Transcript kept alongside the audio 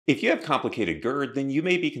If you have complicated GERD, then you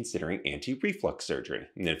may be considering anti-reflux surgery.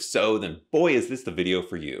 And if so, then boy, is this the video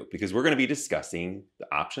for you, because we're going to be discussing the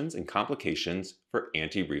options and complications for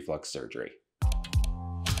anti-reflux surgery.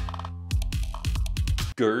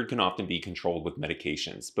 GERD can often be controlled with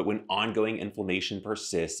medications, but when ongoing inflammation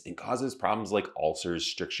persists and causes problems like ulcers,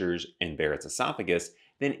 strictures, and Barrett's esophagus,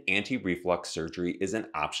 then anti-reflux surgery is an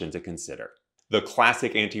option to consider. The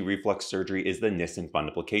classic anti-reflux surgery is the Nissen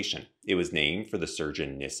Fundoplication. It was named for the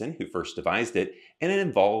surgeon Nissen who first devised it, and it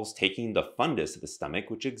involves taking the fundus of the stomach,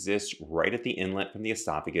 which exists right at the inlet from the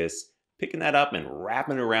esophagus, picking that up and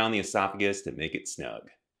wrapping it around the esophagus to make it snug.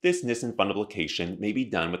 This Nissen Fundoplication may be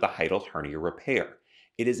done with a hiatal hernia repair.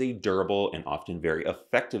 It is a durable and often very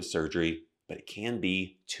effective surgery, but it can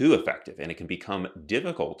be too effective and it can become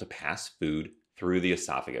difficult to pass food through the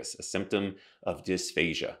esophagus, a symptom of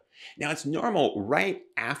dysphagia. Now, it's normal right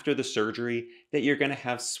after the surgery that you're going to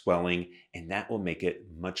have swelling, and that will make it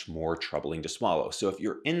much more troubling to swallow. So if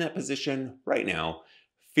you're in that position right now,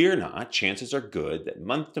 fear not, chances are good that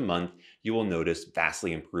month to month you will notice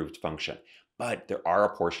vastly improved function. But there are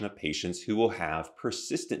a portion of patients who will have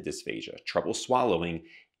persistent dysphagia, trouble swallowing,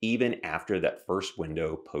 even after that first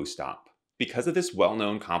window post-op. Because of this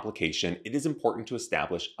well-known complication, it is important to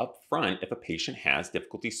establish upfront if a patient has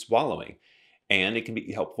difficulty swallowing. And it can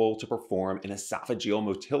be helpful to perform an esophageal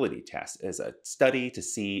motility test as a study to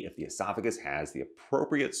see if the esophagus has the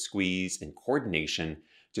appropriate squeeze and coordination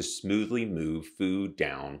to smoothly move food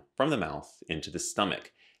down from the mouth into the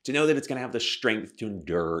stomach, to know that it's going to have the strength to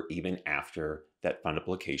endure even after that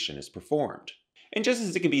fundoplication is performed. And just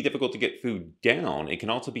as it can be difficult to get food down, it can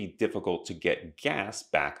also be difficult to get gas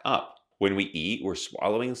back up. When we eat, we're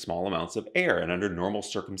swallowing small amounts of air, and under normal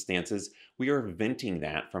circumstances, we are venting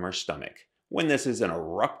that from our stomach. When this is an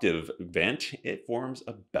eruptive vent, it forms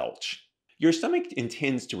a belch. Your stomach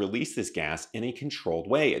intends to release this gas in a controlled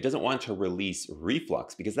way. It doesn't want to release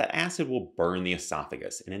reflux because that acid will burn the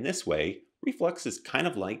esophagus. And in this way, reflux is kind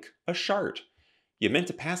of like a shart. You meant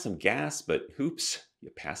to pass some gas, but oops,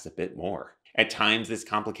 you passed a bit more. At times, this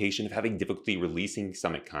complication of having difficulty releasing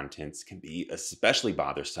stomach contents can be especially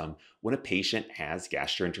bothersome when a patient has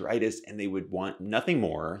gastroenteritis and they would want nothing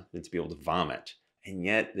more than to be able to vomit, and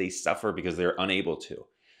yet they suffer because they're unable to.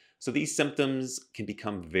 So these symptoms can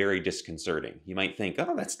become very disconcerting. You might think,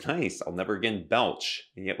 oh, that's nice, I'll never again belch.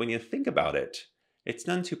 And yet when you think about it, it's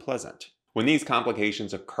none too pleasant. When these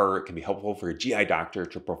complications occur, it can be helpful for a GI doctor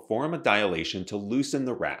to perform a dilation to loosen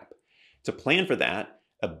the wrap. To plan for that,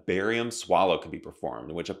 a barium swallow can be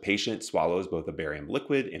performed, in which a patient swallows both a barium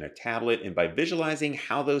liquid and a tablet, and by visualizing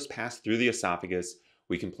how those pass through the esophagus,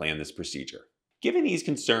 we can plan this procedure. Given these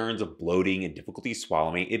concerns of bloating and difficulty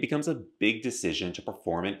swallowing, it becomes a big decision to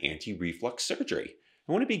perform an anti-reflux surgery.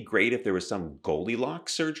 And wouldn't it be great if there was some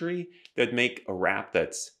Goldilocks surgery that'd make a wrap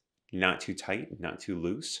that's not too tight, not too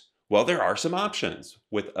loose? Well, there are some options,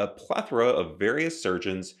 with a plethora of various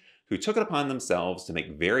surgeons who took it upon themselves to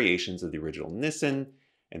make variations of the original Nissen,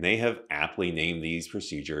 and they have aptly named these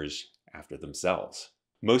procedures after themselves.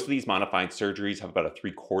 Most of these modified surgeries have about a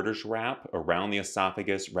 3/4 wrap around the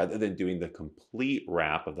esophagus rather than doing the complete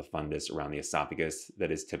wrap of the fundus around the esophagus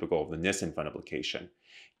that is typical of the Nissen fundoplication.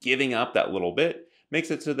 Giving up that little bit makes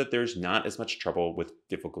it so that there's not as much trouble with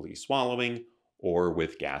difficulty swallowing or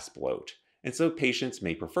with gas bloat. And so patients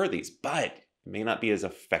may prefer these, but it may not be as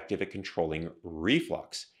effective at controlling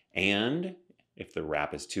reflux. And if the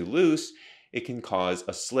wrap is too loose, it can cause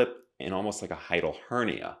a slip and almost like a hiatal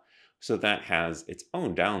hernia. So that has its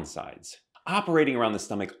own downsides. Operating around the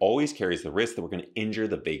stomach always carries the risk that we're going to injure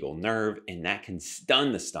the vagal nerve, and that can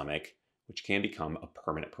stun the stomach, which can become a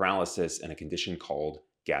permanent paralysis and a condition called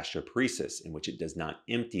gastroparesis, in which it does not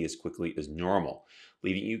empty as quickly as normal,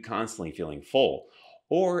 leaving you constantly feeling full.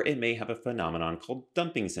 Or it may have a phenomenon called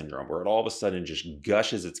dumping syndrome, where it all of a sudden just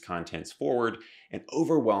gushes its contents forward and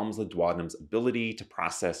overwhelms the duodenum's ability to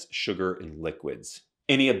process sugar and liquids.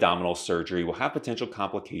 Any abdominal surgery will have potential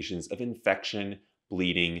complications of infection,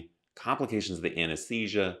 bleeding, complications of the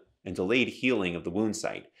anesthesia, and delayed healing of the wound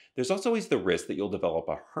site. There's also always the risk that you'll develop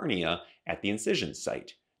a hernia at the incision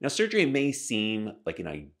site. Now, surgery may seem like an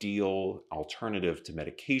ideal alternative to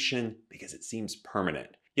medication because it seems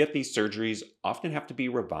permanent. Yet these surgeries often have to be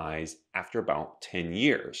revised after about 10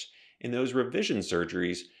 years. And those revision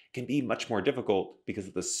surgeries can be much more difficult because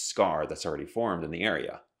of the scar that's already formed in the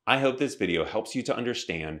area. I hope this video helps you to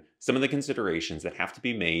understand some of the considerations that have to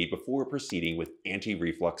be made before proceeding with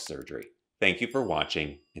anti-reflux surgery. Thank you for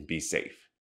watching, and be safe.